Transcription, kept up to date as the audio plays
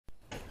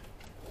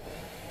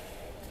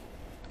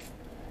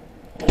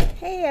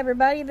Hey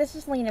everybody, this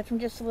is Lena from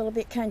Just a Little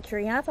Bit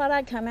Country. I thought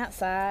I'd come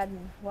outside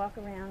and walk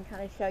around,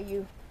 kind of show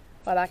you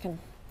what I can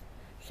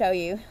show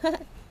you.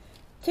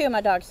 Two of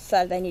my dogs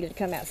decided they needed to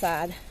come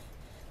outside.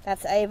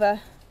 That's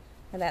Ava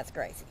and that's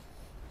Gracie.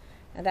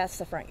 And that's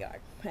the front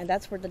yard. And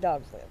that's where the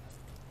dogs live.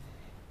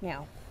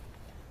 Now,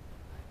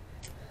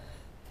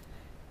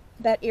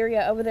 that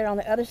area over there on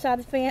the other side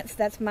of the fence,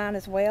 that's mine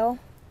as well.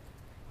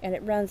 And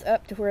it runs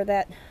up to where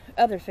that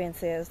other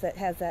fence is that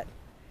has that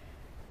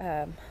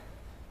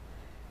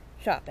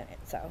shop in it.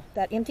 So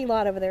that empty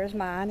lot over there is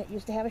mine. It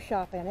used to have a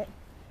shop in it,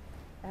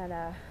 and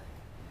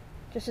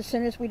just as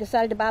soon as we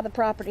decided to buy the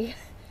property,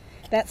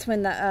 that's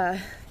when the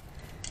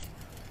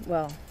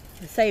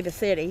Save the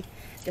City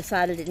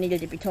decided it needed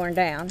to be torn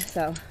down.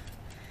 So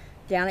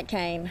down it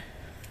came. I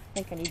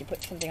think I need to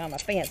put something on my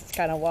fence. It's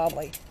kind of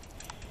wobbly.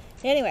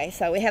 Anyway,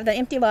 so we have the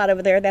empty lot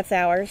over there. That's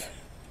ours.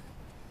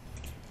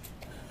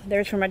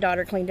 There's where my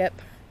daughter cleaned up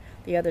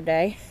the other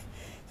day.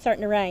 It's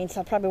starting to rain,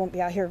 so I probably won't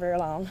be out here very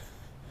long.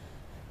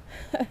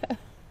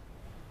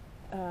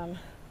 I'll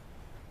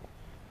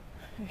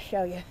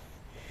show you.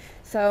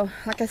 So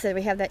like I said,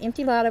 we have that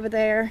empty lot over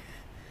there,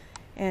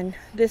 and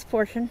this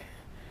portion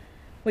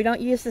we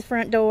don't use the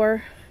front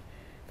door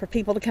for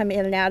people to come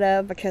in and out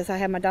of, because I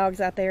have my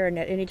dogs out there, and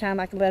at any time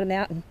I can let them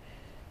out, and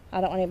I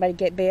don't want anybody to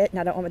get bit, and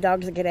I don't want my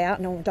dogs to get out,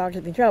 and I don't want my dogs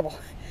to be in trouble.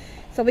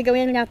 So we go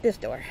in and out this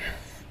door.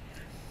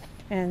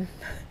 And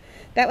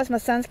that was my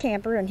son's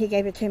camper, and he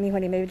gave it to me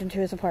when he moved into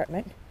his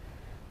apartment.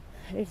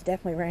 It's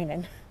definitely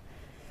raining.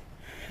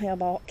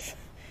 Mailbox.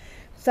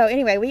 So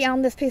anyway, we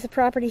own this piece of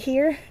property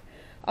here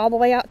all the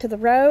way out to the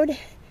road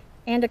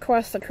and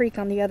across the creek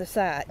on the other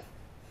side,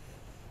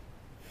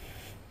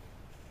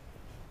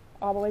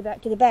 all the way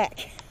back to the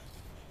back.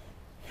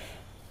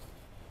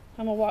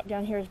 I'm gonna walk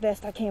down here as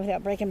best I can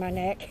without breaking my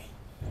neck.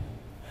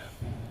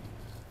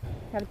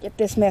 Gotta get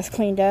this mess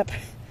cleaned up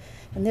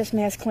and this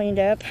mess cleaned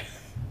up.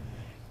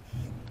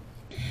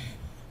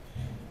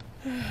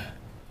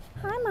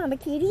 Hi mama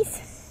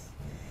kitties.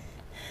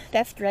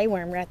 That's Gray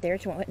Worm right there.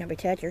 She won't let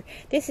nobody touch her.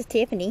 This is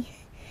Tiffany.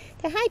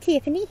 Say hi,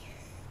 Tiffany.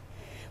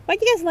 What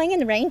are you guys laying in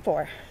the rain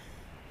for?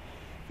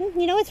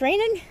 You know it's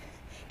raining?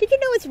 Did you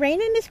know it's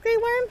raining, Miss Gray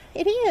Worm?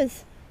 It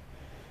is.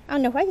 I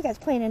don't know what you guys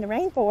playing in the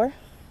rain for.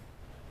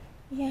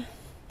 Yeah,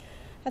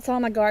 that's all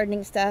my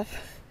gardening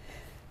stuff.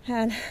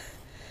 And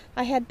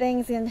I had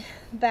things in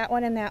that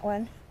one and that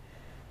one,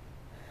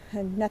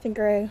 and nothing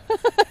grew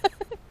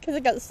because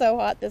it got so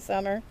hot this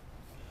summer.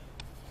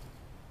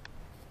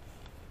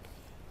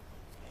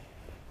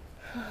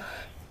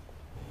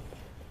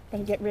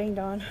 Gonna get rained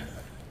on.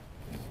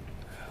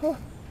 Oh.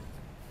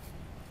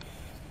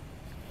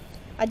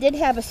 I did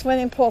have a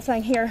swimming pool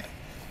thing here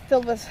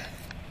filled with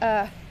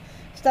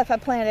stuff I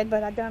planted,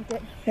 but I dumped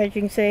it, as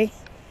you can see.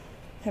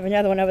 I have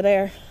another one over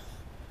there.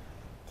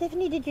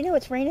 Tiffany, did you know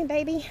it's raining,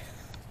 baby?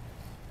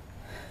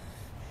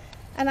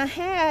 And I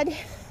had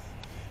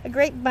a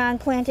grapevine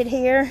planted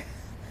here.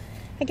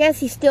 I guess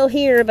he's still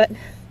here, but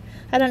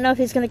I don't know if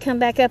he's going to come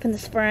back up in the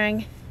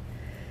spring.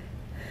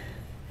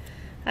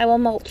 I will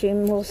mulch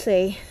him, we'll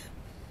see.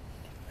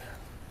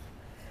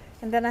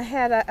 And then I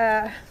had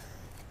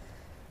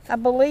I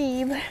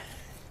believe,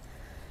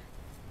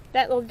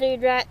 that little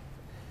dude right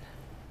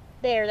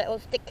there, that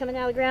little stick coming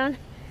out of the ground,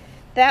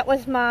 that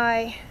was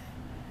my,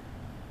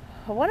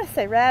 I want to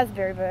say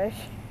raspberry bush.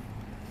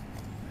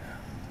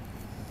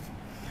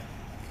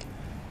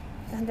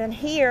 And then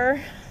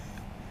here,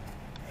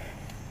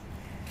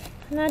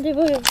 and I do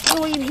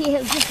believe he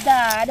has just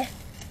died.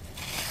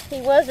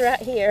 He was right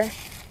here.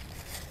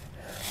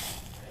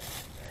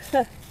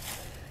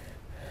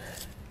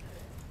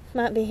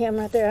 Might be him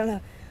right there, I don't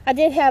know. I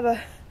did have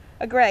a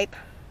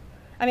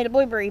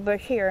blueberry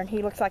bush here, and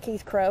he looks like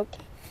he's croaked.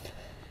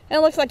 And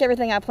it looks like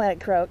everything I planted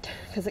croaked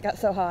because it got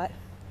so hot.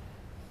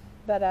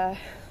 But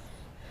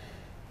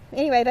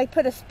anyway, they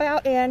put a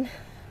spout in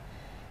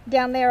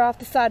down there off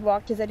the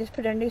sidewalk, because they just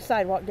put a new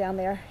sidewalk down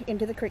there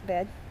into the creek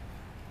bed.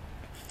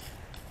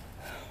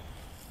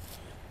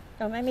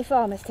 Don't make me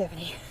fall, Miss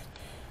Tiffany.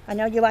 I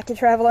know you like to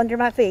travel under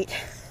my feet.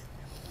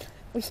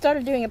 We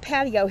started doing a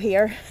patio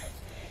here,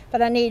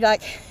 but I need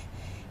like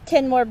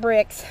 10 more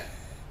bricks,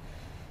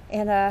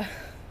 and I'll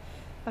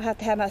have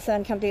to have my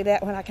son come do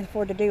that when I can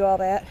afford to do all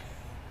that.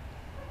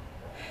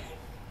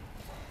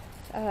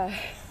 I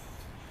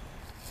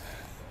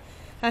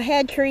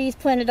had trees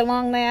planted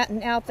along that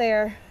and out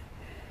there,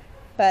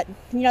 but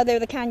you know, they're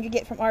the kind you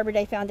get from Arbor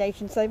Day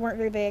Foundation, so they weren't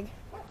very big.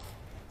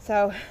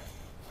 So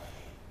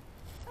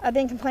I've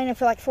been complaining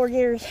for like 4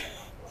 years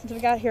since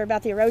we got here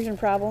about the erosion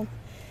problem.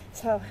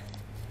 So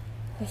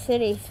the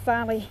city's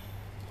finally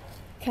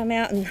come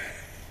out and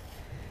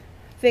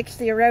fix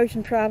the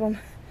erosion problem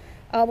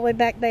all the way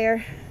back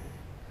there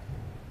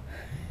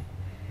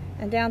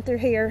and down through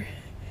here,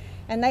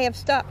 and they have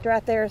stopped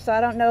right there, so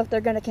I don't know if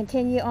they're going to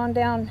continue on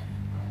down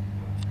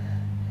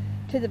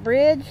to the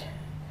bridge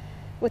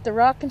with the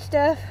rock and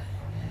stuff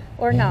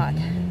or not,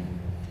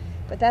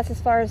 but that's as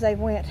far as they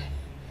went.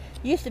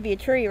 Used to be a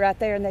tree right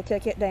there, and they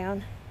took it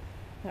down.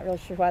 Not really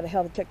sure why the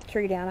hell they took the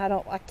tree down. I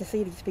don't like to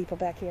see these people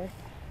back here.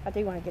 I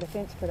do want to get a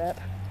fence put up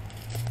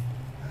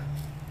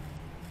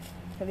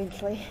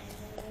eventually.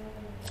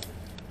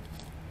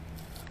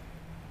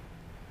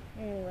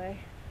 Anyway,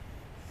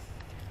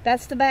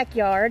 that's the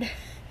backyard.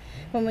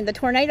 When the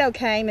tornado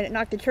came and it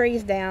knocked the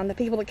trees down, the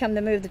people that come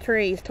to move the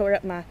trees tore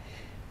up my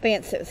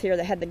fence that was here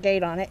that had the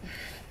gate on it.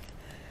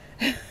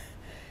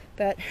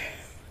 But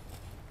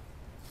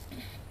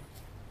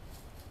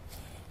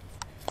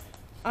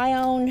I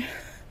own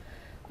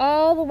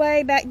all the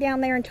way back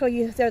down there until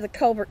the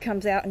culvert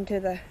comes out into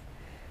the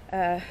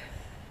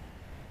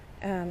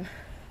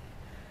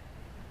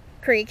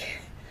creek,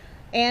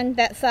 and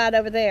that side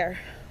over there,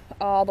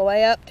 all the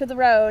way up to the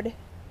road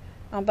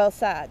on both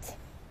sides.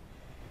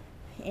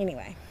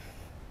 Anyway,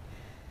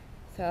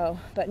 so,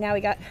 but now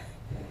we got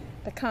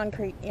the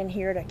concrete in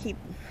here to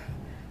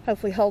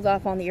hopefully hold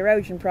off on the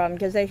erosion problem,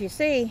 because as you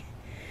see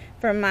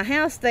from my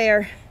house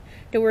there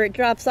to where it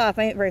drops off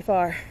ain't very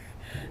far.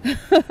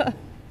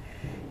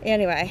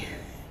 Anyway,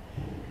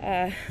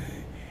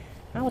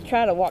 I'll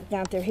try to walk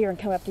down through here and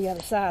come up the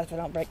other side if I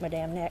don't break my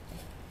damn neck.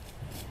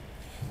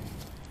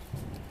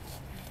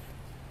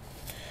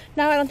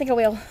 No, I don't think I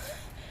will.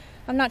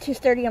 I'm not too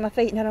sturdy on my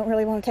feet and I don't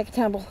really want to take a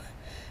tumble.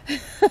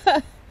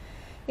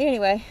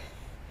 Anyway,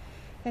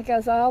 it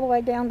goes all the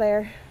way down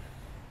there.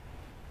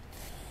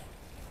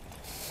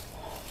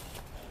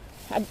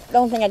 The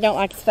only thing I don't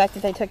like is the fact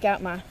that they took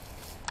out my,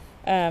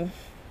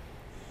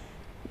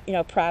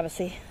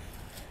 privacy.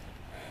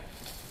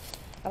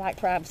 I like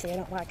privacy. I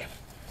don't like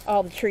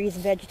all the trees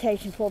and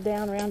vegetation pulled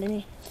down around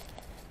any.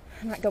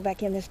 I might go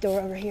back in this door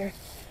over here.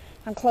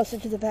 I'm closer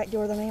to the back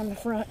door than I am the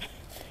front.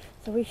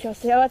 So we shall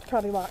see. Oh, it's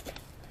probably locked.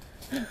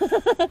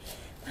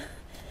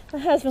 My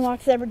husband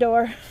locks every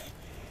door.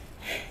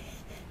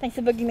 Thinks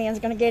the boogeyman's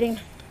going to get him.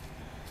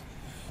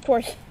 Of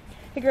course,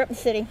 he grew up in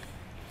the city.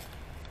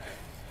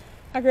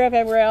 I grew up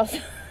everywhere else.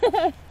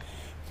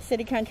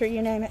 City, country,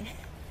 you name it.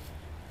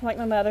 Like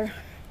my mother.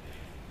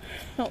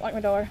 Don't like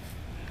my door.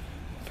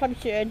 Probably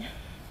should,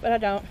 but I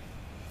don't.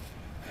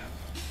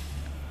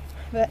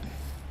 But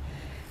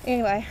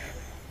anyway.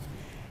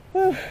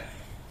 Whew.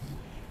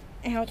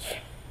 Ouch.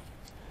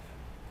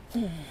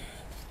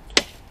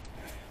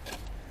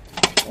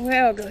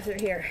 Well, I'll go through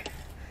here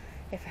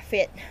if I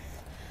fit.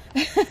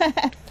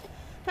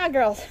 Hi,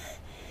 girls.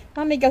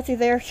 Let me go through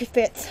there if she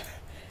fits.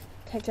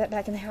 Take that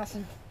back in the house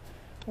and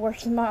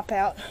wash the mop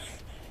out.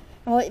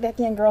 I'll let you back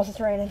in, girls. It's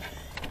raining.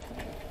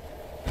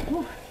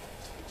 Whew.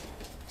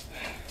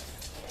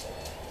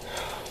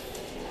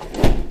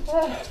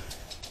 Oh,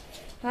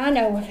 I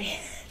know, Woofy.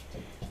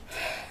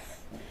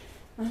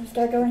 I'm gonna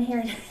start going here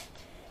and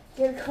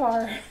get a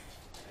car.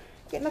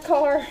 Get my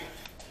car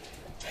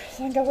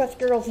so I can go let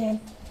the girls in.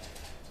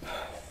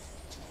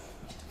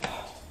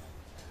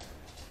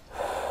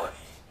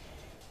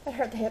 That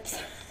hurt the hips.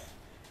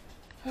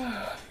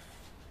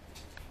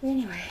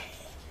 Anyway.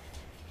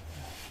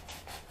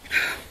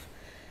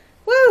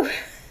 Woo!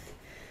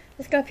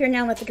 Let's go up here now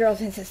and let the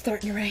girls in since it's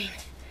starting to rain.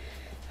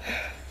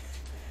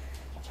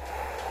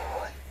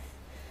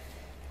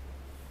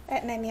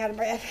 That made me out of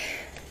breath.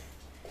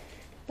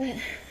 But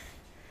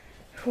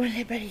I want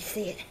everybody to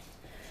see it.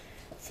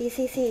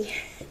 See.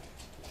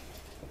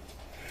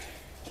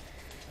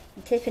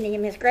 And Tiffany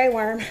and Miss Grey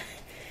Worm,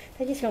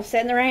 they're just gonna sit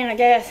in the rain, I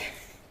guess.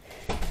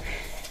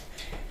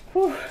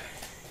 Whew.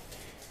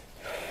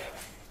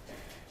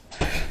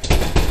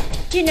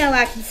 You know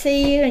I can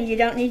see you and you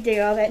don't need to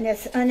do all that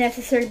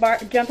unnecessary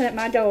jumping at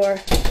my door.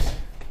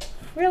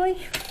 Really?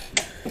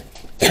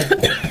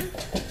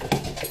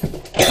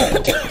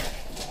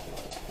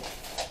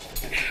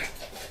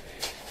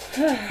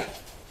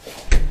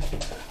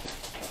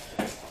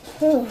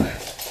 I'll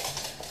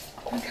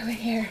go in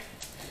here.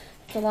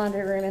 The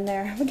laundry room in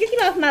there. Would you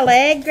get off my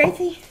leg,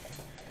 Gracie?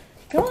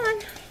 Go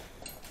on.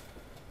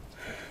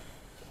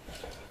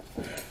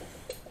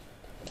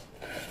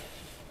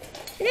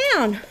 Get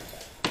down.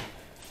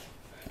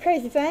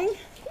 Crazy thing.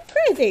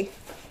 Crazy.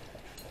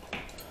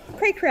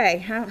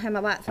 Cray. I don't have my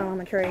lights on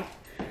my tree.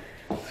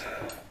 I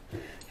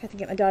have to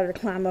get my daughter to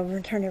climb over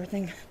and turn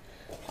everything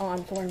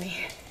on for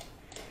me.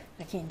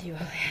 I can't do all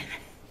that.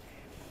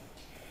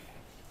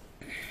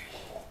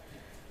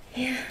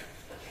 Yeah.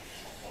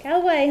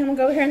 Go away. I'm going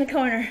to go over here in the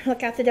corner.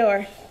 Look out the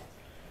door.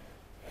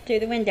 Through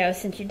the window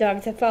since you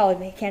dogs have followed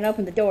me. Can't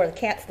open the door. The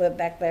cats live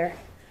back there.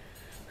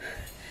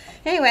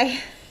 Anyway.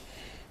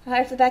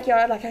 There's the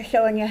backyard like I was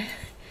showing you.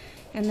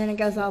 And then it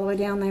goes all the way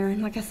down there.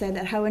 And like I said,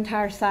 that whole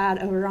entire side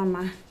over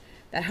on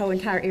that whole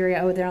entire area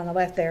over there on the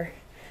left there.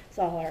 It's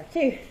all ours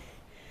too.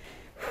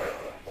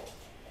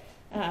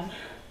 I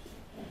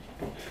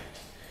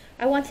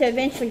want to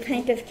eventually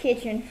paint this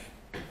kitchen.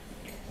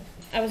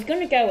 I was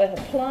going to go with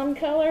a plum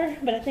color,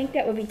 but I think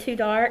that would be too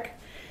dark.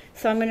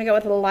 So I'm going to go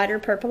with a lighter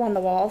purple on the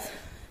walls.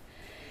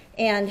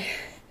 And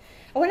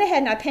I went ahead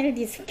and I painted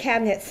these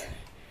cabinets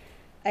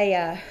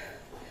a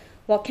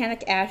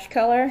volcanic ash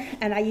color,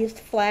 and I used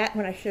flat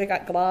when I should have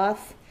got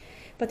gloss.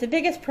 But the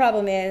biggest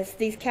problem is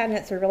these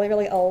cabinets are really,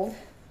 really old.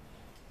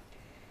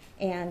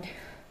 And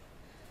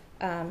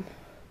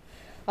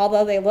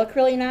although they look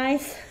really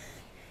nice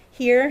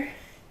here,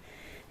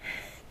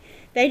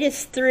 They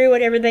just threw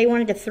whatever they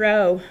wanted to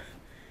throw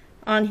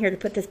on here to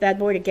put this bad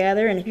boy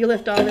together. And if you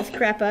lift all this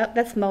crap up,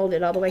 that's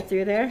molded all the way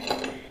through there.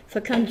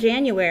 So come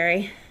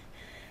January,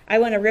 I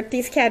want to rip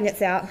these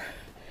cabinets out.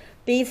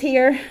 These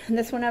here and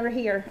this one over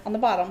here on the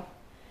bottom.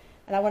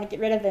 And I want to get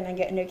rid of them and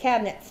get new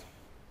cabinets.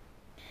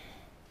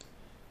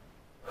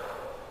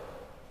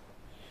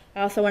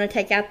 I also want to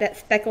take out that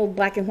speckled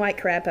black and white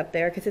crap up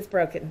there because it's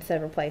broken in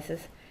several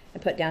places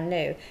and put down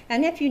new.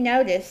 And if you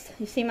notice,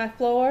 you see my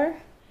floor?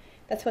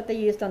 That's what they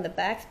used on the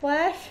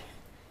backsplash.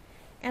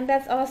 And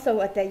that's also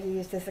what they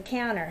used as a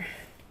counter.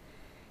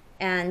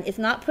 And it's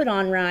not put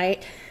on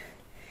right.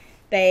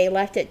 They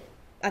left it,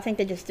 I think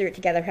they just threw it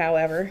together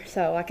however.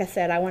 So like I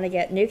said, I want to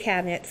get new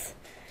cabinets.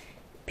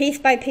 Piece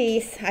by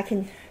piece, I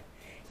can,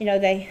 you know,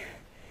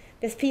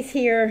 this piece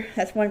here,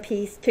 that's 1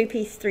 piece, 2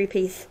 piece, 3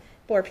 piece,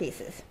 4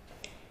 pieces.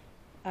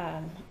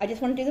 I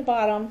just want to do the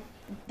bottom.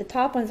 The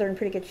top ones are in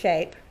pretty good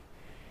shape.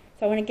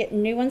 So I want to get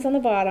new ones on the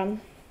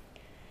bottom.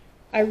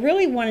 I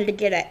really wanted to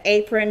get an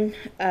apron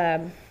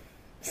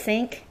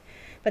sink,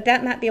 but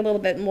that might be a little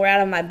bit more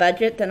out of my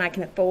budget than I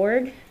can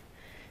afford.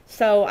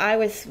 So I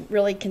was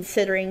really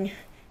considering,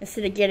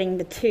 instead of getting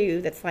the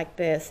 2 that's like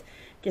this,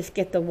 just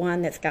get the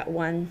one that's got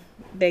one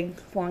big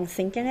long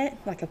sink in it,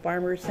 like a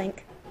farmer's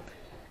sink.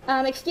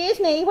 Excuse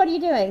me, what are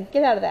you doing?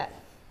 Get out of that.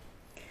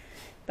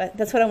 But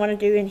that's what I want to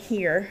do in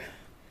here.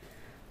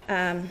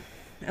 And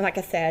like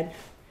I said,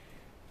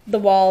 the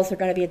walls are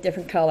going to be a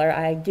different color.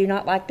 I do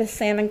not like the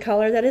salmon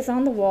color that is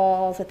on the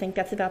walls. I think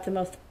that's about the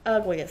most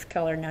ugliest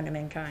color known to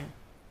mankind.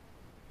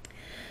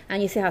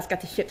 And you see how it's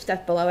got the ship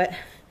stuff below it?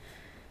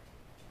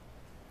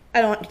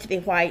 I don't want it to be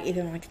white,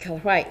 even though I like the color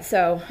white.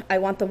 So I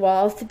want the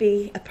walls to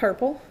be a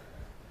purple.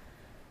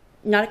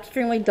 Not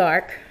extremely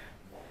dark,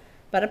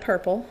 but a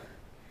purple.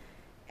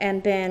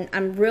 And then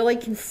I'm really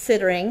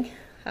considering,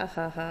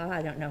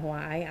 I don't know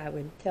why I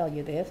would tell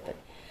you this, but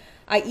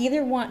I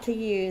either want to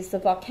use the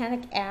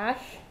volcanic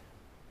ash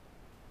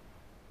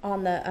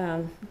on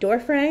the door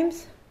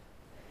frames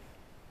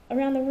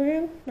around the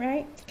room,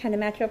 right? To kind of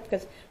match up,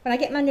 because when I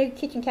get my new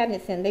kitchen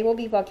cabinets in, they will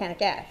be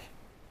volcanic ash.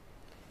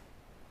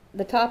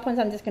 The top ones,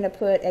 I'm just going to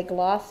put a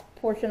gloss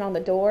portion on the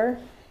door,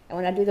 and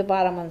when I do the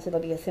bottom ones, it'll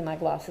be a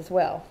semi-gloss as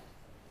well.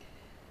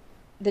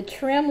 The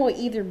trim will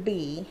either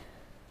be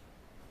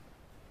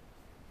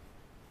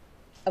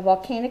a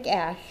volcanic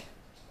ash,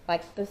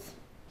 like this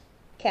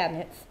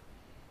cabinets,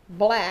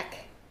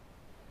 black,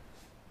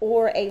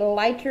 or a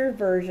lighter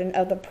version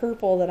of the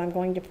purple that I'm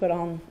going to put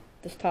on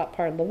this top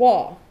part of the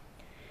wall.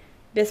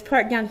 This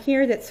part down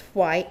here that's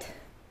white,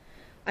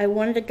 I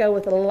wanted to go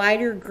with a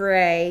lighter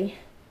gray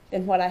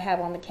than what I have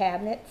on the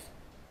cabinets.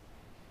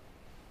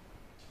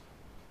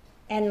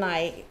 And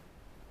my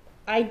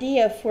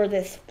idea for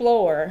this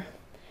floor,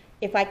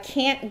 if I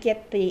can't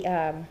get the,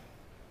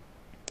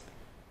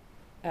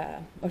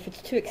 or if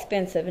it's too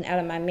expensive and out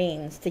of my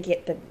means to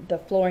get the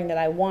flooring that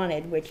I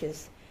wanted, which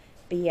is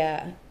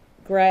the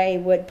gray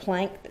wood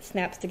plank that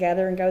snaps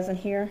together and goes in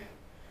here,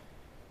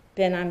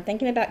 then I'm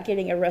thinking about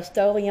getting a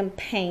Rust-Oleum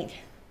paint,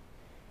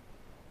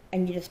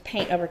 and you just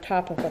paint over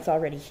top of what's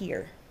already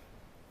here.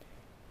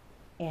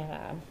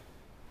 And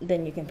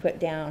then you can put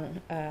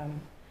down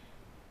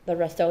the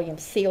Rust-Oleum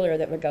sealer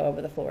that would go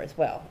over the floor as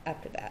well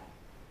after that.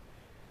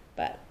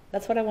 But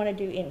that's what I want to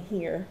do in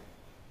here.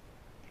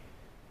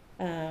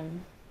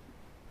 And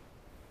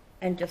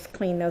just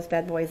clean those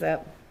bad boys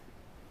up.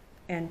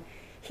 And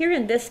here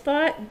in this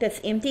spot that's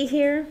empty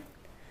here,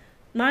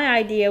 my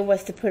idea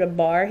was to put a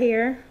bar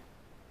here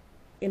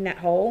in that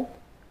hole,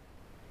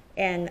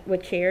 and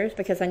with chairs,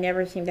 because I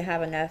never seem to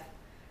have enough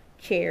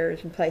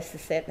chairs and place to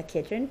sit in the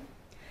kitchen.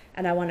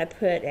 And I want to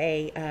put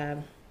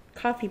a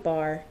coffee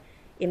bar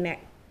in that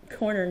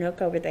corner nook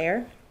over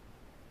there,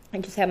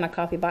 and just have my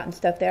coffee bot and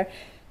stuff there.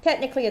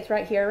 Technically it's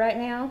right here right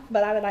now,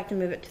 but I would like to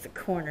move it to the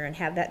corner and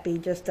have that be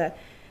just a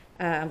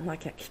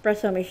like an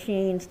espresso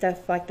machine,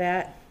 stuff like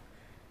that,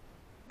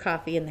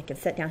 coffee, and they can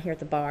sit down here at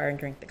the bar and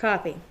drink the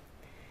coffee.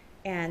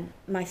 And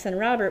my son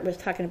Robert was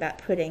talking about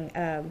putting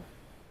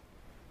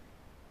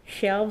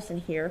shelves in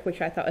here,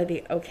 which I thought would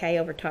be okay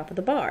over top of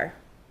the bar.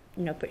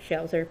 You know, put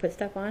shelves there to put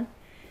stuff on.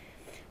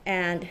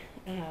 And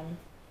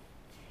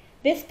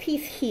this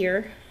piece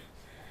here,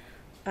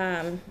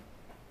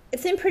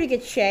 it's in pretty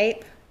good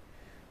shape,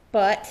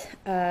 but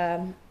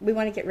we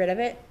want to get rid of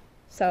it.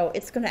 So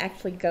it's going to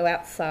actually go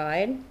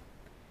outside in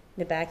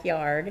the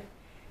backyard,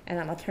 and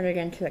I'm going to turn it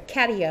into a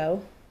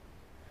catio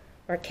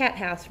or a cat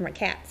house for my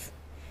cats.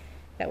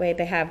 That way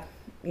they have,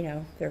 you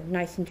know, they're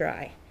nice and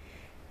dry.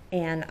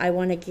 And I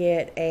want to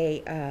get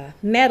a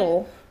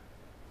metal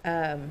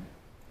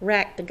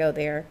rack to go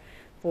there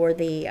for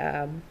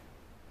the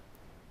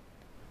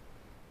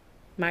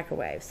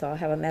microwave. So I'll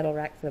have a metal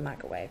rack for the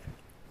microwave.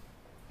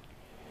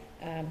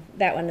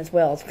 That one as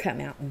well has come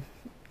out, and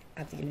I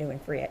have to get a new one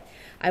for it.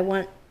 I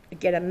want to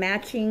get a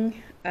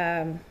matching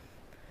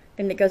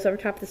thing that goes over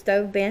top of the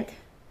stove vent.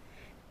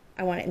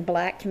 I want it in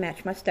black to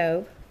match my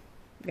stove.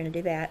 I'm going to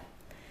do that.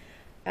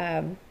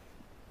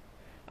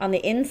 On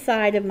the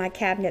inside of my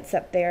cabinets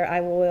up there,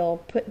 I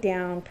will put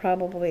down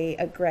probably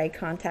a gray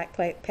contact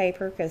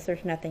paper because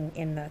there's nothing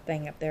in the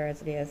thing up there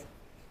as it is.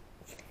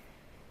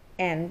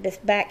 And this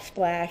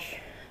backsplash,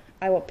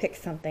 I will pick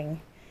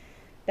something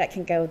that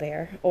can go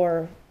there,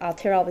 or I'll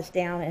tear all this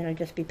down and it'll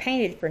just be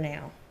painted for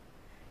now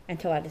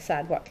until I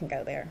decide what can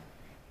go there.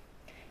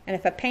 And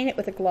if I paint it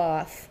with a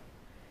gloss,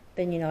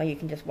 then you know you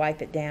can just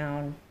wipe it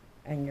down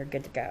and you're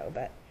good to go.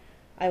 But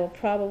I will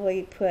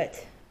probably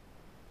put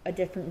a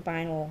different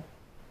vinyl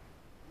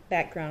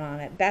background on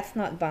it. That's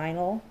not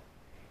vinyl,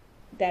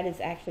 that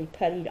is actually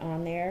puttied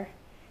on there,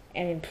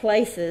 and in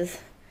places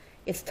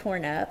it's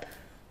torn up.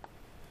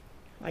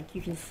 Like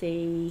you can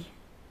see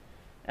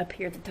up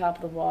here at the top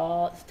of the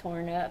wall, it's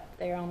torn up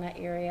there on that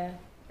area.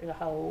 There's a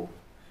hole.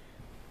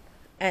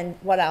 And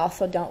what I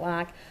also don't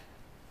like,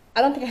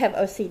 I don't think I have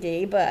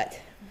OCD, but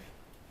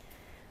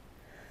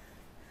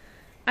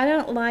I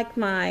don't like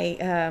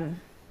my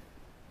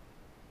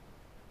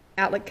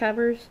outlet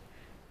covers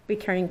be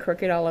turning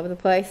crooked all over the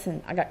place,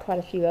 and I got quite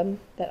a few of them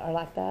that are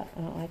like that.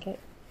 I don't like it.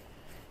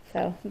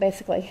 So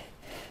basically,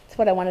 that's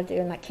what I want to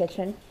do in my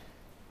kitchen.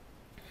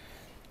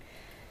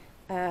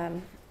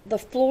 The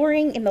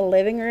flooring in the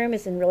living room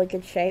is in really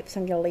good shape, so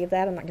I'm going to leave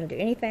that. I'm not going to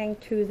do anything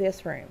to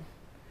this room.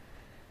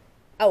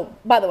 Oh,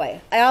 by the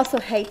way, I also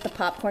hate the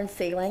popcorn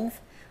ceilings.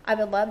 I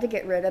would love to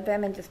get rid of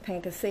them and just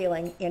paint the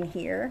ceiling in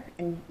here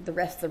and the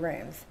rest of the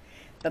rooms.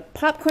 The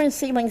popcorn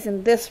ceilings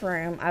in this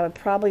room, I would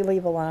probably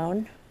leave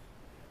alone.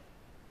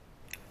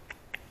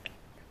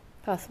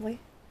 Possibly.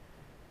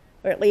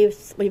 Or at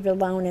least leave it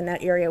alone in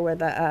that area where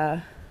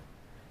the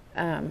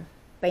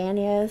fan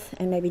is,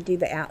 and maybe do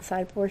the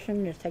outside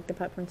portion, just take the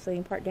popcorn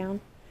ceiling part down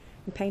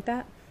and paint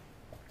that.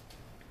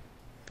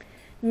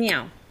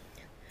 Now,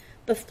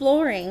 the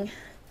flooring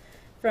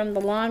from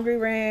the laundry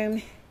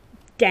room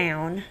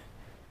down,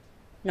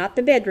 not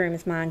the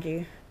bedrooms, mind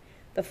you,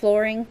 the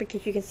flooring,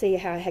 because you can see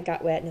how it had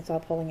got wet and it's all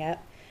pulling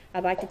up.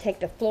 I'd like to take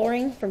the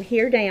flooring from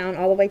here down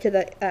all the way to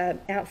the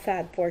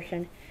outside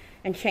portion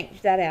and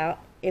change that out.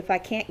 If I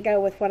can't go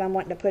with what I'm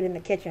wanting to put in the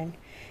kitchen.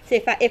 See,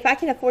 if I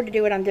can afford to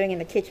do what I'm doing in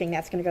the kitchen,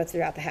 that's going to go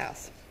throughout the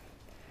house.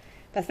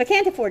 But if I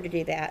can't afford to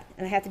do that,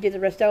 and I have to do the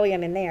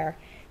Rust-Oleum in there,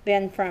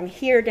 then from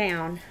here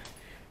down,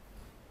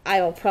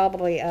 I will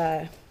probably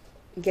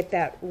get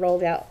that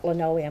rolled out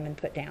linoleum and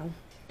put down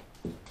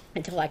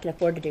until I can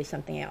afford to do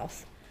something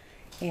else.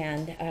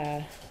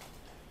 And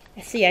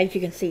see, as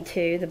you can see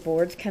too, the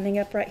board's coming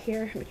up right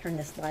here. Let me turn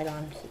this light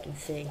on so you can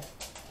see.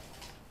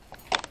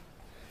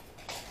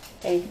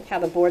 Okay, how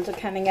the boards are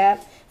coming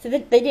up. So they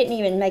didn't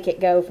even make it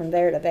go from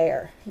there to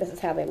there. This is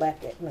how they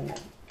left it when the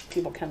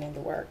people come into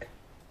work.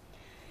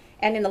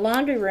 And in the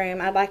laundry room,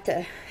 I'd like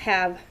to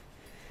have,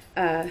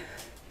 I'd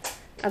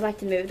like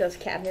to move those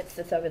cabinets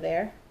that's over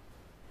there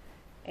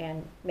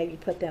and maybe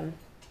put them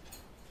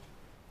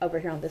over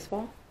here on this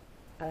wall.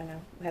 I don't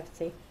know, we'll have to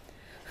see.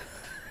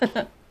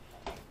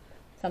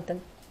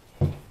 Something.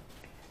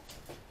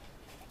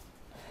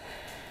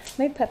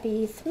 Move,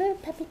 puppies,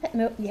 move, puppy,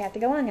 move. You have to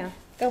go on now.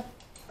 Go,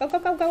 go, go,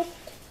 go, go.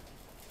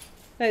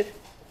 Move.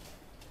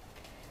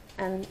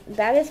 And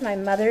that is my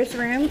mother's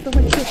room for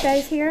when she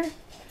stays here.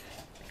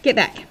 Get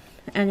back.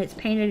 And it's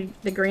painted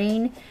the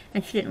green,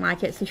 and she didn't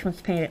like it, so she wants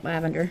to paint it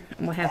lavender.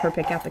 And we'll have her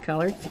pick out the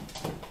colors.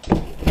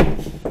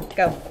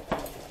 Go.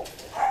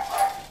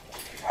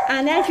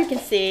 And as you can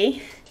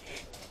see,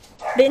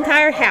 the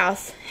entire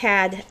house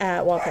had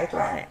wallpaper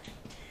on it.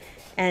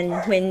 And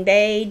when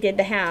they did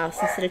the house,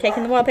 instead of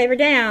taking the wallpaper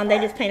down, they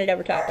just painted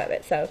over top of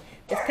it. So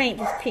this paint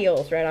just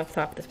peels right off the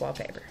top of this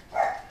wallpaper.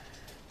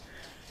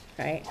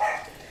 Right?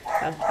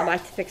 So I'd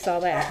like to fix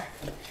all that.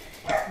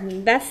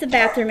 And that's the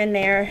bathroom in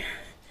there.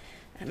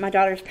 My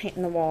daughter's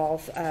painting the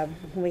walls. When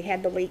we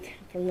had the leak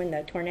from when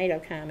the tornado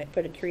came, it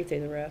put a tree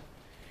through the roof.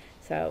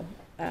 So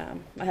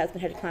my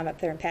husband had to climb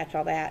up there and patch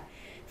all that.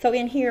 So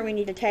in here we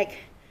need to take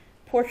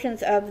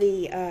portions of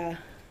the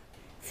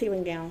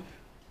ceiling down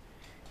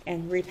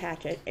and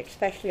repatch it,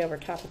 especially over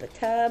top of the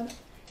tub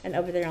and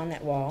over there on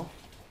that wall.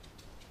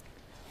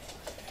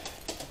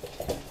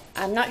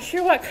 I'm not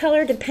sure what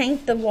color to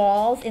paint the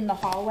walls in the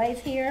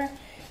hallways here,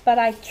 but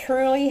I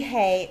truly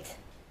hate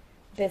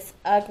this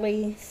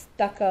ugly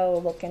stucco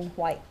looking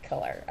white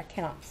color. I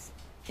cannot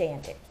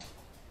stand it.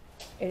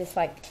 It is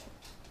like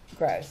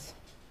gross.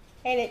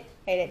 Hate it,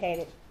 hate it, hate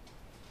it.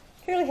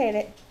 Truly hate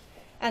it.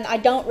 And I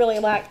don't really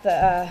like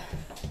the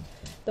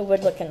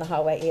wood look in the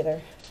hallway either.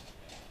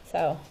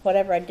 So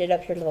whatever I did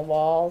up here to the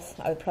walls,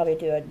 I would probably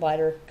do a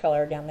lighter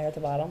color down there at the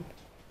bottom.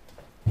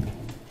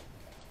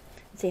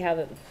 See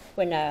how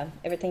when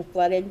everything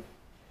flooded,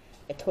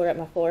 it tore up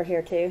my floor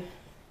here too.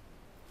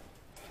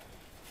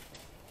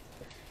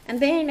 And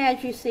then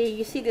as you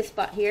see this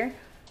spot here.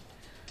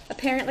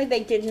 Apparently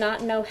they did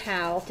not know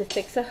how to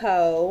fix a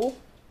hole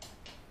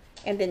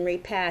and then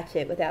repatch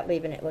it without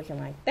leaving it looking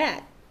like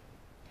that.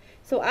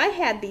 So I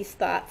had these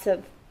thoughts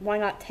of why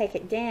not take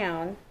it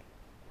down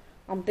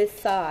on this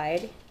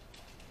side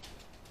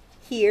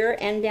here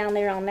and down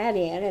there on that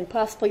end, and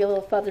possibly a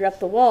little further up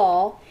the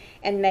wall,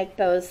 and make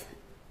those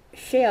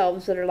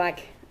shelves that are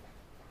like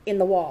in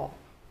the wall.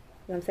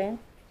 what I'm saying?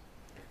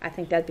 I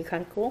think that'd be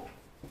kind of cool,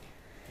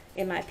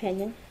 in my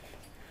opinion.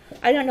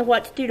 I don't know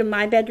what to do to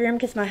my bedroom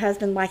because my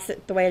husband likes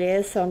it the way it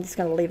is, so I'm just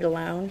going to leave it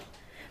alone.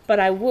 But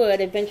I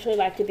would eventually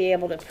like to be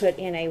able to put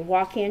in a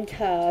walk-in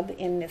tub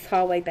in this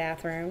hallway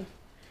bathroom.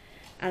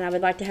 And I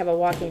would like to have a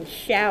walk-in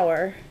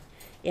shower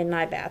in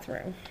my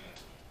bathroom.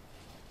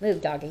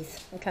 Move,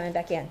 doggies. I'm coming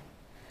back in.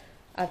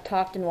 I've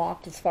talked and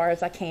walked as far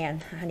as I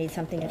can. I need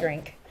something to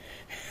drink.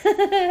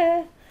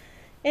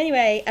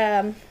 Anyway,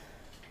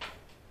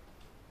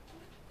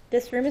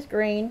 this room is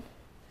green.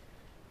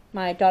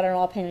 My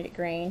daughter-in-law painted it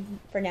green.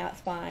 For now, it's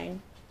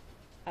fine.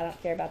 I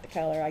don't care about the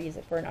color. I use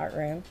it for an art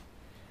room.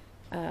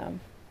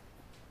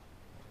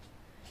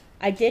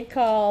 I did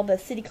call the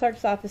city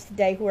clerk's office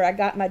today where I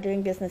got my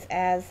doing business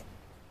as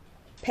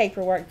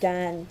paperwork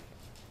done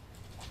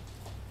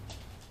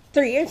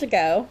 3 years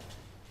ago.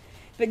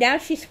 But now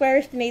she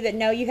swears to me that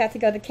no, you have to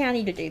go to the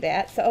county to do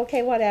that. So,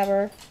 okay,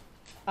 whatever.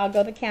 I'll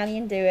go to the county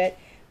and do it.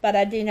 But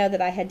I do know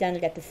that I had done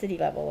it at the city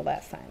level the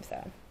last time,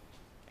 so.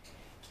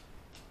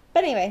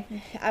 But anyway,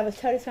 I was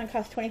told it's going to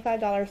cost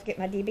 $25 to get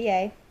my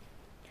DBA.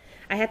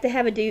 I have to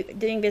have a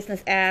doing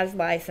business as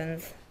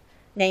license,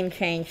 name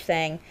change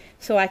thing,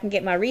 so I can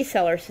get my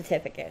reseller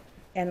certificate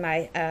and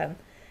my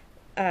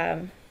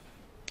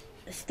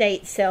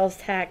state sales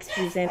tax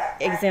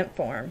exempt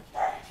form,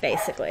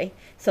 basically.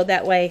 So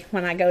that way,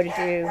 when I go to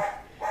do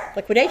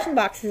liquidation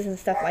boxes and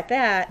stuff like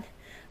that,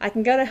 I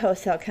can go to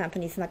wholesale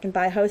companies and I can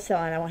buy wholesale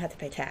and I won't have to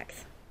pay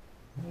tax.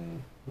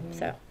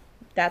 So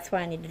that's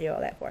what I need to do all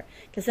that for.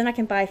 Because then I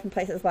can buy from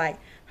places like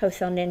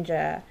Wholesale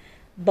Ninja,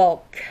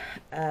 Bulk,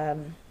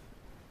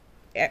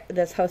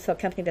 this wholesale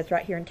company that's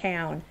right here in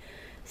town,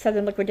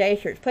 Southern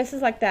Liquidators,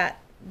 places like that,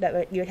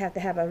 that you would have to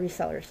have a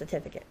reseller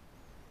certificate.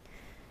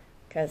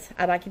 Because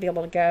I'd like to be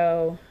able to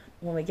go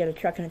when we get a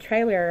truck and a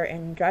trailer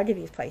and drive to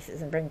these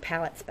places and bring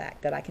pallets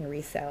back that I can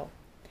resell,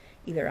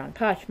 either on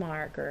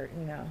POSHMARK or,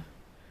 you know,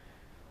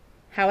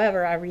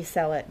 however I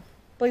resell it,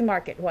 flea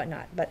market,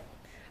 whatnot. But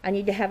I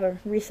need to have a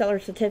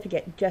reseller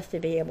certificate just to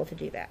be able to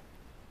do that.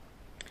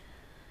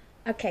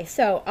 Okay,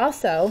 so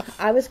also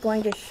I was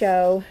going to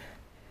show,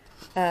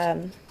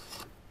 well,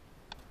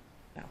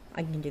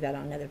 I can do that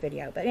on another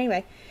video. But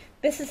anyway,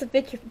 this is a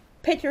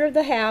picture of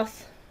the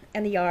house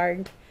and the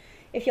yard.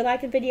 If you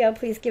like the video,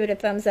 please give it a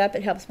thumbs up.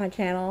 It helps my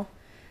channel.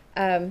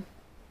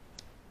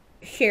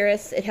 Share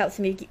us. It helps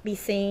me be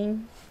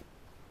seen.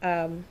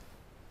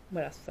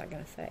 What else was I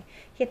going to say?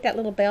 Hit that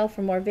little bell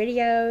for more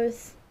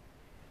videos.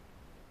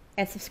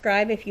 And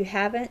subscribe if you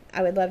haven't.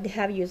 I would love to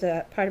have you as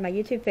a part of my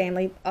YouTube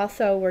family.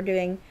 Also, we're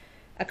doing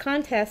a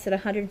contest at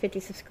 150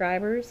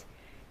 subscribers.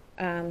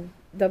 There'll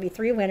be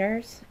 3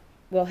 winners.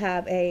 We'll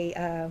have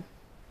a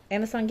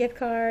Amazon gift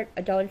card,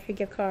 a Dollar Tree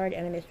gift card,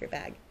 and a mystery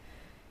bag.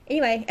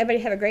 Anyway, everybody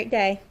have a great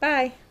day.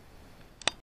 Bye.